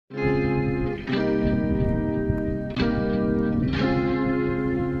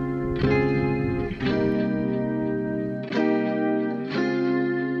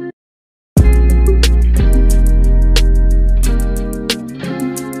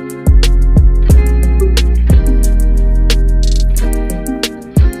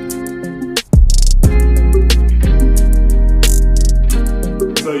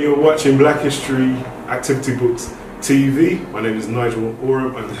You're watching Black History Activity Books TV. My name is Nigel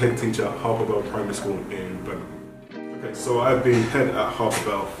Oram. I'm the head teacher at Harper Primary School in Birmingham. Okay, so I've been head at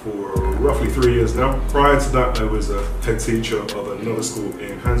Harper for roughly 3 years now. Prior to that, I was a head teacher of another school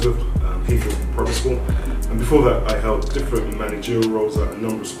in Handsworth, Heathfield Primary School. And before that, I held different managerial roles at a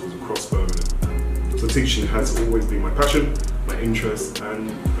number of schools across Birmingham. So teaching has always been my passion, my interest, and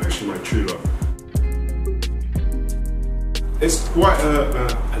actually my true love. It's quite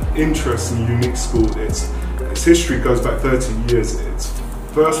an interesting, unique school. Its history goes back 30 years. Its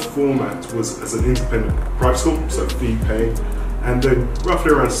first format was as an independent private school, so fee paying, and then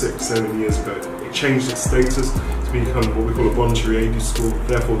roughly around 6-7 years ago, it changed its status to become what we call a voluntary aided school.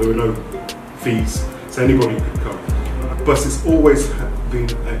 Therefore, there were no fees, so anybody could come. But it's always been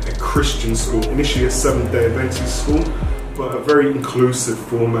a Christian school, initially a Seventh-day Adventist school, but a very inclusive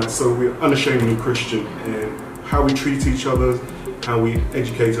format, so we're unashamedly Christian in how we treat each other, how we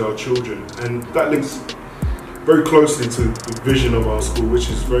educate our children, and that links very closely to the vision of our school, which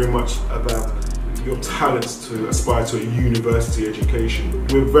is very much about your talents to aspire to a university education.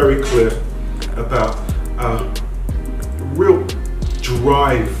 We're very clear about a real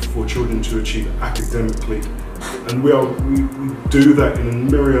drive for children to achieve academically, and we do that in a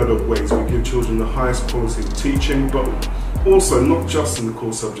myriad of ways. We give children the highest quality of teaching, but also not just in the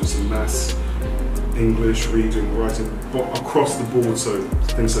core subjects of maths, English, reading, writing, but across the board, so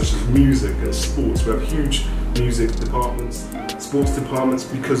things such as music and sports. We have huge music departments, sports departments,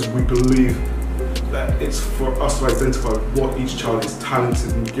 because we believe that it's for us to identify what each child is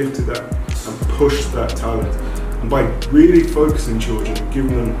talented and gifted at and push that talent. And by really focusing children,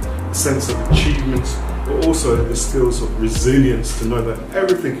 giving them a sense of achievement, but also the skills of resilience to know that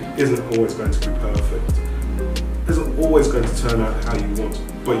everything isn't always going to be perfect. It isn't always going to turn out how you want,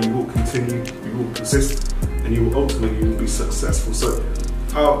 but you will continue, you will persist, and you will ultimately be successful. So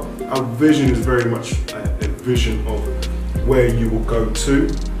our vision is very much a vision of where you will go to,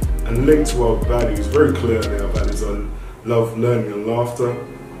 and linked to our values. Very clearly, our values are love, learning and laughter.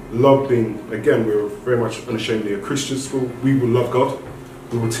 Love being, again, we're very much unashamedly a Christian school. We will love God.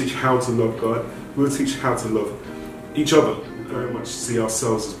 We will teach how to love God. We will teach how to love each other. We very much see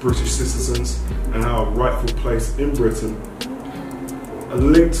ourselves as British citizens and our rightful place in Britain. A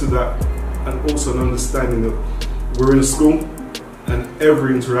link to that, and also an understanding that we're in a school and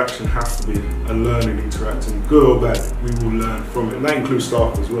every interaction has to be a learning interaction, good or bad. We will learn from it, and that includes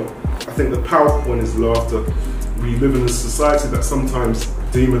staff as well. I think the powerful one is laughter. We live in a society that sometimes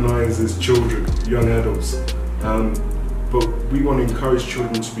demonizes children, young adults, but we want to encourage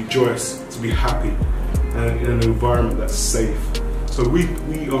children to be joyous, to be happy, and in an environment that's safe. So we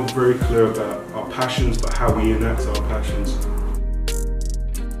are very clear about our passions, but how we enact our passions.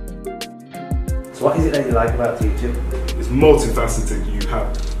 So what is it that you like about teaching? It's multifaceted. You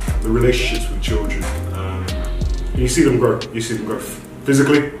have the relationships with children. You see them grow. You see them grow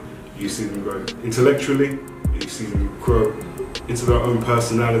physically, you see them grow intellectually, you see them grow into their own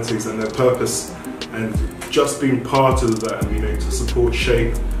personalities and their purpose, and just being part of that and being able to support,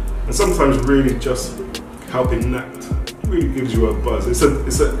 shape, and sometimes really just help enact really gives you a buzz.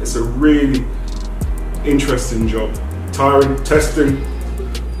 It's a really interesting job. Tiring, testing,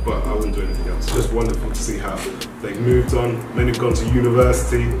 but I wouldn't do anything else. It's just wonderful to see how they've moved on. Many have gone to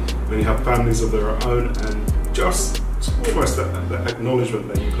university, many have families of their own, and just almost that acknowledgement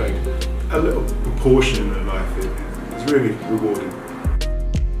that you played a little proportion in their life. It's really rewarding.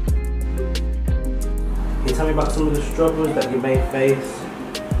 Can you tell me about some of the struggles that you may face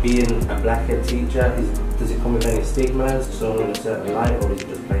being a black head teacher? Does it come with any stigmas, shown in a certain light, or is it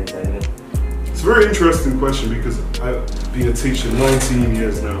just plain sailing? It's a very interesting question, because I've been a teacher 19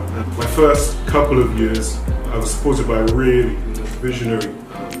 years now. My first couple of years, I was supported by a really visionary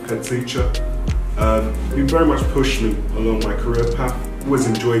head teacher. He very much pushed me along my career path. Always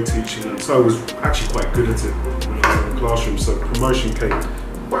enjoyed teaching, and so I was actually quite good at it when I was in the classroom, so promotion came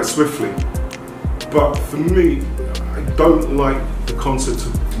quite swiftly. But for me, I don't like the concept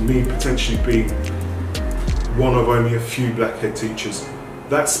of me potentially being one of only a few black head teachers.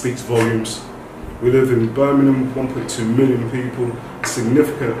 That speaks volumes. We live in Birmingham, 1.2 million people. A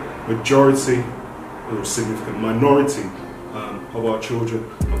significant majority, or significant minority of our children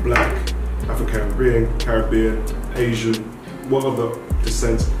are black, Caribbean, Asian, whatever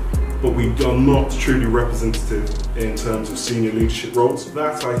descent, but we are not truly representative in terms of senior leadership roles.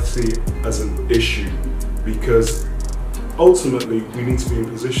 That I see as an issue, because ultimately we need to be in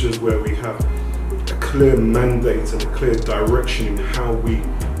positions where we have a clear mandate and a clear direction in how we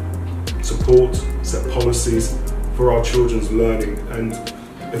support, set policies for our children's learning. And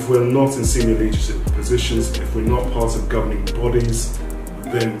if we're not in senior leadership positions, if we're not part of governing bodies,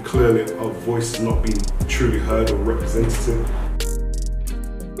 then clearly our voice is not being truly heard or representative.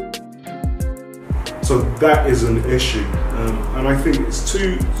 So that is an issue, and I think it's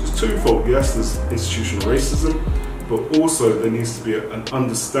twofold. Yes, there's institutional racism, but also there needs to be an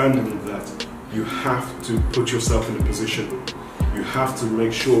understanding that you have to put yourself in a position. You have to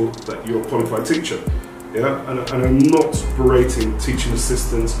make sure that you're a qualified teacher. Yeah, and I'm not berating teaching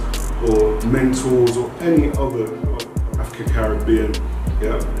assistants or mentors or any other African-Caribbean,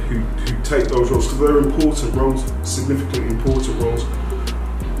 yeah, who take those roles, because they're important roles, significantly important roles.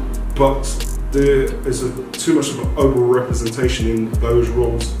 But there is too much of an over-representation in those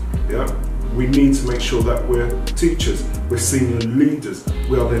roles. Yeah, we need to make sure that we're teachers, we're senior leaders,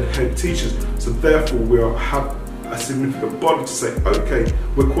 we are then head teachers. So therefore, we have a significant body to say, okay,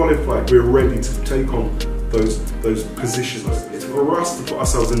 we're qualified, we're ready to take on those positions. It's for us to put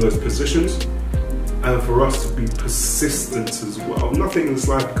ourselves in those positions and for us to be persistent as well. Nothing in this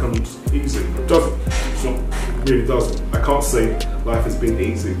life comes easy. It doesn't. It really doesn't. I can't say life has been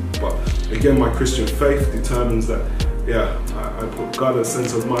easy, but again, my Christian faith determines that, yeah, I put God at the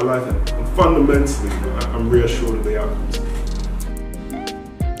center of my life, and fundamentally, I'm reassured of the outcomes.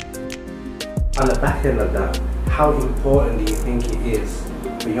 On the back end of that, how important do you think it is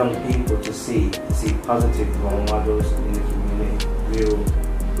for young people to see positive role models in the community, real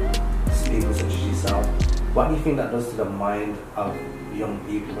people such as yourself? What do you think that does to the mind of young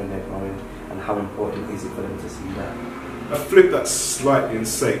people when they're growing, and how important is it for them to see that? I flip that slightly and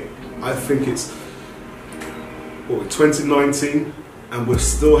say, I think it's 2019 and we're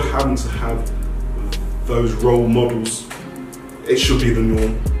still having to have those role models. It should be the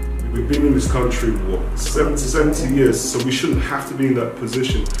norm. We've been in this country, what, 70 years, so we shouldn't have to be in that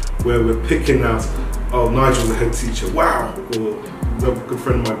position where we're picking out, oh, Nigel's a head teacher, wow, or a good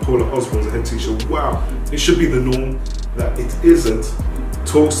friend of mine, Paula Osborne's a head teacher, wow. It should be the norm. That it isn't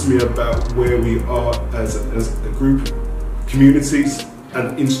talks to me about where we are as a group, communities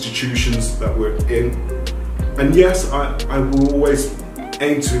and institutions that we're in. And yes, I will always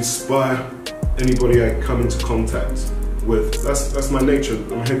aim to inspire anybody I come into contact with. That's my nature.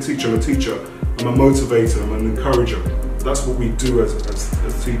 I'm a head teacher, I'm a teacher, I'm a motivator, I'm an encourager. That's what we do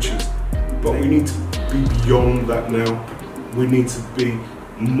as teachers. But we need to be beyond that now. We need to be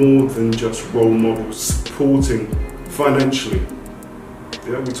more than just role models, supporting financially.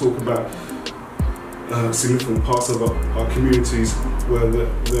 Yeah, we talk about significant parts of our communities where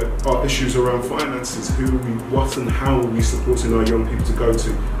there are issues around finances. Who are we, what and how are we supporting our young people to go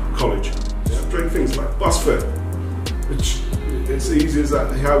to college? Straight things like bus fare. It's easy as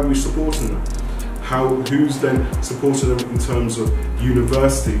that. How are we supporting them? Who's then supporting them in terms of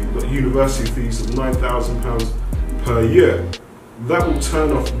university fees of £9,000 per year? That will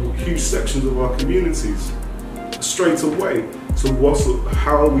turn off huge sections of our communities straight away. So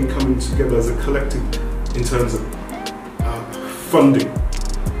how are we coming together as a collective in terms of funding,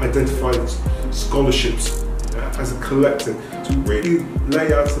 identified scholarships as a collective, to really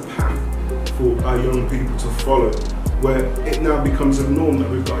lay out a path for our young people to follow, where it now becomes a norm that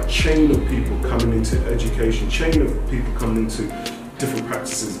we've got a chain of people coming into education, chain of people coming into different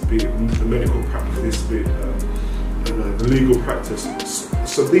practices, be it the medical practice, be it the legal practice.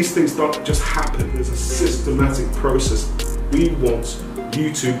 So these things don't just happen. There's a systematic process. We want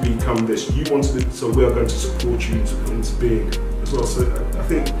you to become this. You wanted it, so we are going to support you to come into being as well. So I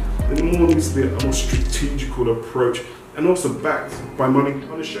think there more needs to be a more strategical approach, and also backed by money.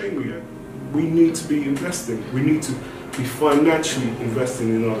 Unashamedly, we need to be investing. We need to be financially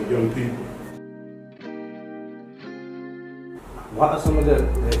investing in our young people. What are some of the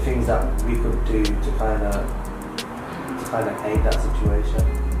things that we could do to kind of aid that situation?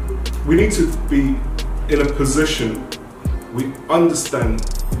 We need to be in a position, we understand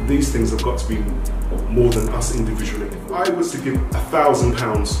these things have got to be more than us individually. If I was to give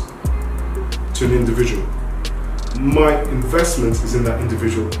 £1,000 to an individual, my investment is in that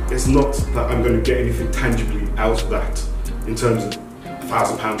individual. It's not that I'm going to get anything tangibly out of that in terms of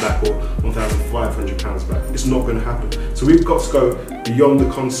 £1,000 back or £1,500 back. It's not going to happen. So we've got to go beyond the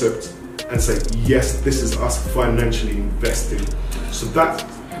concept and say, yes, this is us financially investing. So that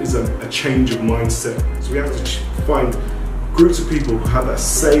is a change of mindset. So we have to find groups of people who have that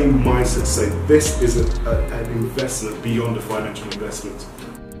same mindset, say this is an investment beyond a financial investment.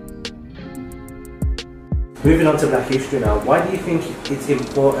 Moving on to Black history now, why do you think it's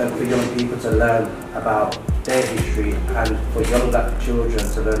important for young people to learn about their history and for young Black children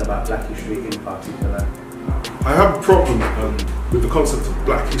to learn about Black history in particular? I have a problem with the concept of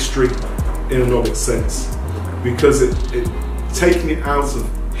Black history in and of its sense, because taking it out of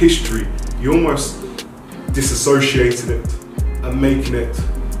history, you almost disassociated it. and making it,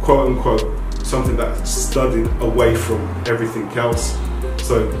 quote unquote, something that's studied away from everything else.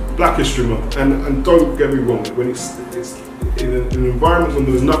 So Black History Month, and don't get me wrong, when it's in an environment when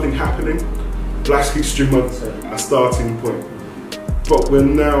there's nothing happening, Black History Month a starting point. But we're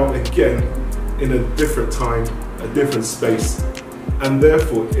now again in a different time, a different space, and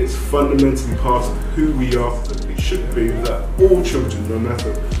therefore it's fundamentally part of who we are. It should be that all children, no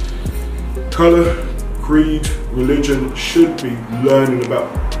matter colour, creed, religion, should be learning about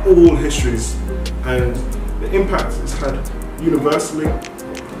all histories and the impact it's had universally.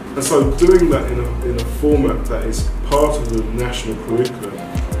 And so doing that in a format that is part of the national curriculum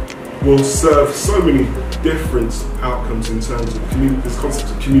will serve so many different outcomes in terms of this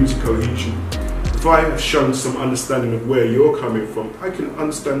concept of community cohesion. If I have shown some understanding of where you're coming from, I can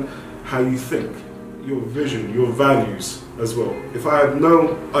understand how you think, your vision, your values as well. If I have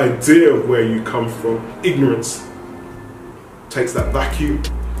no idea of where you come from, ignorance takes that vacuum.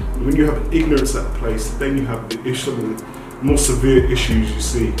 And when you have an ignorance at place, then you have the issue, the more severe issues you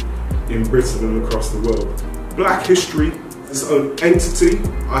see in Britain and across the world. Black history as its own entity,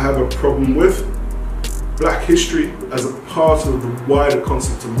 I have a problem with. Black history as a part of the wider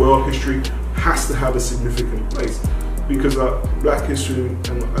concept of world history has to have a significant place, because Black history,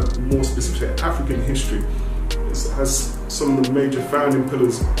 and more specifically African history, has some of the major founding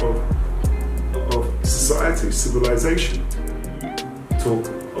pillars of society, civilization. Talk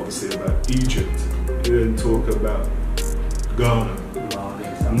obviously about Egypt, you then talk about Ghana,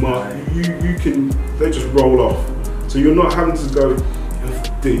 they just roll off. So you're not having to go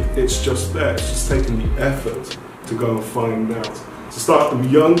deep, it's just there, it's just taking the effort to go and find out. To start them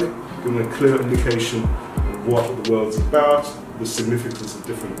young, give them a clear indication of what the world's about, the significance of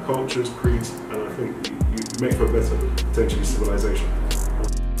different cultures, creeds, and I think you make for a better, potentially, civilization.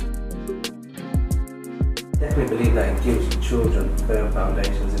 Definitely believe that it gives children firm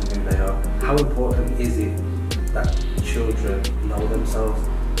foundations in who they are. How important is it that children know themselves?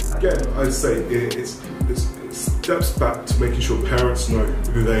 Again, I'd say it steps back to making sure parents know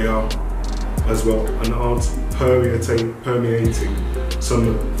who they are as well, and aren't permeating some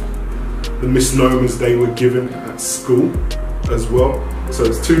of the misnomers they were given at school as well. So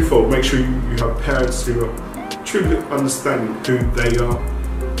it's twofold. Make sure you have parents who are truly understanding who they are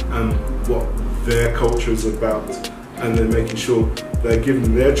and what their culture is about, and then making sure they're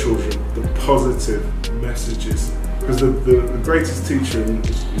giving their children the positive messages. Because the greatest teacher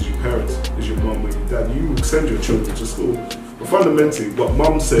is your parents, is your mum or your dad. You will send your children to school, but fundamentally what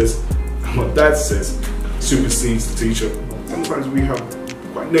mum says and what dad says supersedes the teacher. Sometimes we have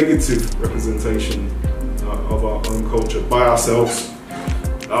quite negative representation of our own culture by ourselves.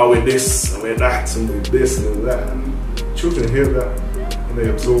 Oh, we're this and we're that and we're this and we're that. And children hear that and they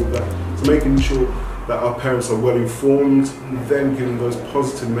absorb that. So making sure that our parents are well informed and then giving those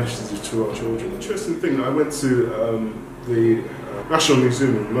positive messages to our children. Interesting thing, I went to the National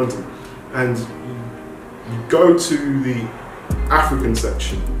Museum in London, and you go to the African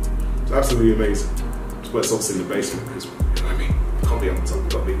section. It's absolutely amazing. But it's obviously in the basement because, you know what I mean, it can't be on the top,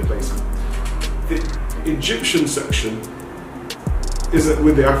 it's got to be in the basement. The Egyptian section isn't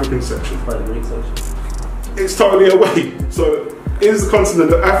with the African section. By the Greek section. It's totally away. So is the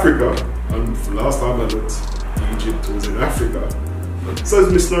continent of Africa. The last time I looked, Egypt was in Africa. So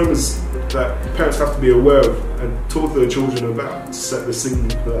there's misnomers that parents have to be aware of and talk to their children about to set the scene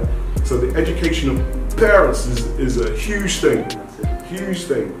for that. So the education of parents is a huge thing. Huge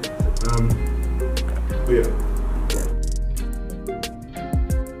thing. But yeah.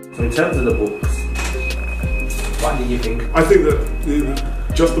 So in terms of the books, what do you think? I think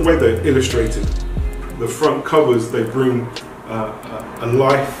that just the way they're illustrated, the front covers, they bring a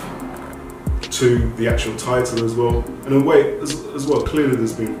life to the actual title as well. And in a way, as well, clearly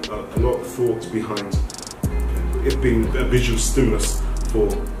there's been a lot of thought behind it being a visual stimulus for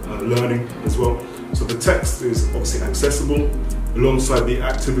learning as well. So the text is obviously accessible alongside the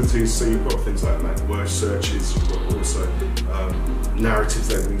activities. So you've got things like word searches, you've got also narratives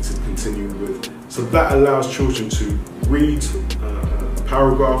that we need to continue with. So that allows children to read a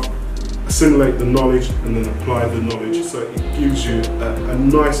paragraph, assimilate the knowledge, and then apply the knowledge. So it gives you a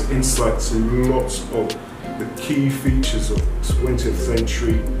nice insight to lots of the key features of 20th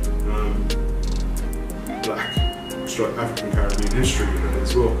century Black, African Caribbean history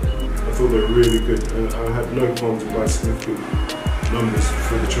as well. I thought they were really good, and I had no qualms with significant numbers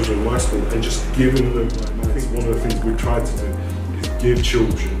for the children in my school, and just giving them, I think one of the things we tried to do is give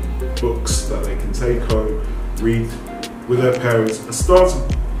children books that they can take home, read with their parents, and start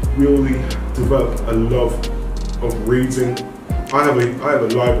to really develop a love of reading. I have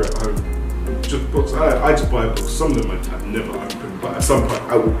a library at home. just books. I just buy books. Some of them I've never opened, but at some point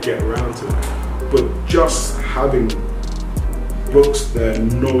I will get around to it. But just having books there,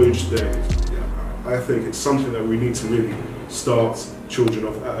 knowledge there, I think it's something that we need to really start children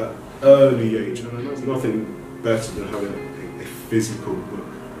off at an early age. And I know there's nothing better than having a physical book.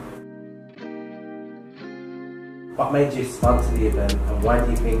 What made you sponsor the event, and why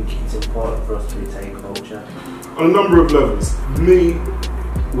do you think it's important for us to retain culture? On a number of levels. Me,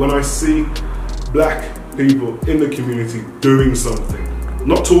 when I see black people in the community doing something,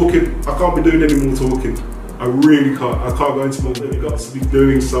 not talking, I can't be doing any more talking. I really can't. I can't go into more. You've got to be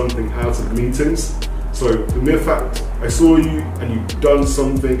doing something out of meetings. So the mere fact I saw you and you've done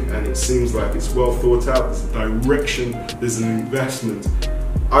something and it seems like it's well thought out, there's a direction, there's an investment,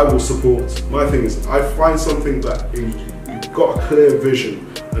 I will support. My thing is, I find something that you've got a clear vision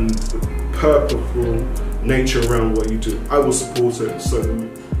and the purposeful nature around what you do, I will support it. So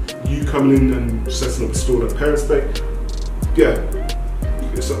you coming in and setting up a store at Parents' Day, yeah,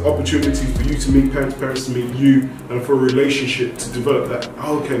 it's an opportunity for you to meet parents, parents to meet you, and for a relationship to develop that,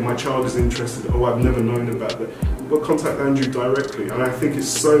 oh, okay, my child is interested, oh, I've never known about that. But contact Andrew directly, and I think it's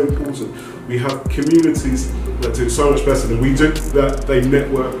so important. We have communities that do so much better than we do, that they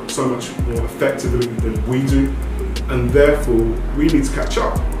network so much more effectively than we do, and therefore we need to catch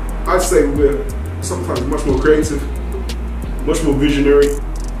up. I'd say we're sometimes much more creative, much more visionary,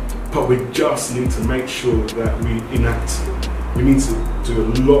 but we just need to make sure that we enact. We need to do a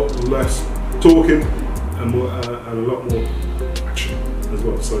lot less talking and a lot more action as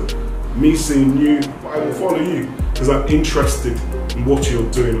well. So me seeing you, I will follow you because I'm interested in what you're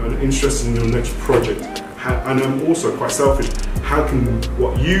doing. I'm interested in your next project. And I'm also quite selfish. How can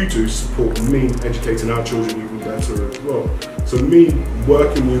what you do support me educating our children even better as well? So me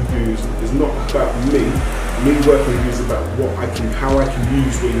working with you is not about me. Me working with you is about how I can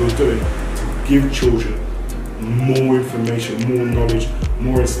use what you're doing to give children more information, more knowledge,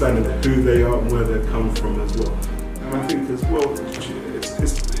 more understanding of who they are and where they come from as well. And I think as well,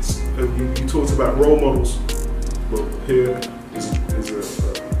 you talked about role models. Well, here is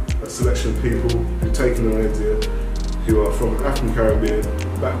a selection of people who've taken an idea, who are from African Caribbean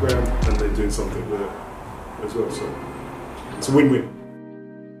background, and they're doing something with it as well. So it's a win-win.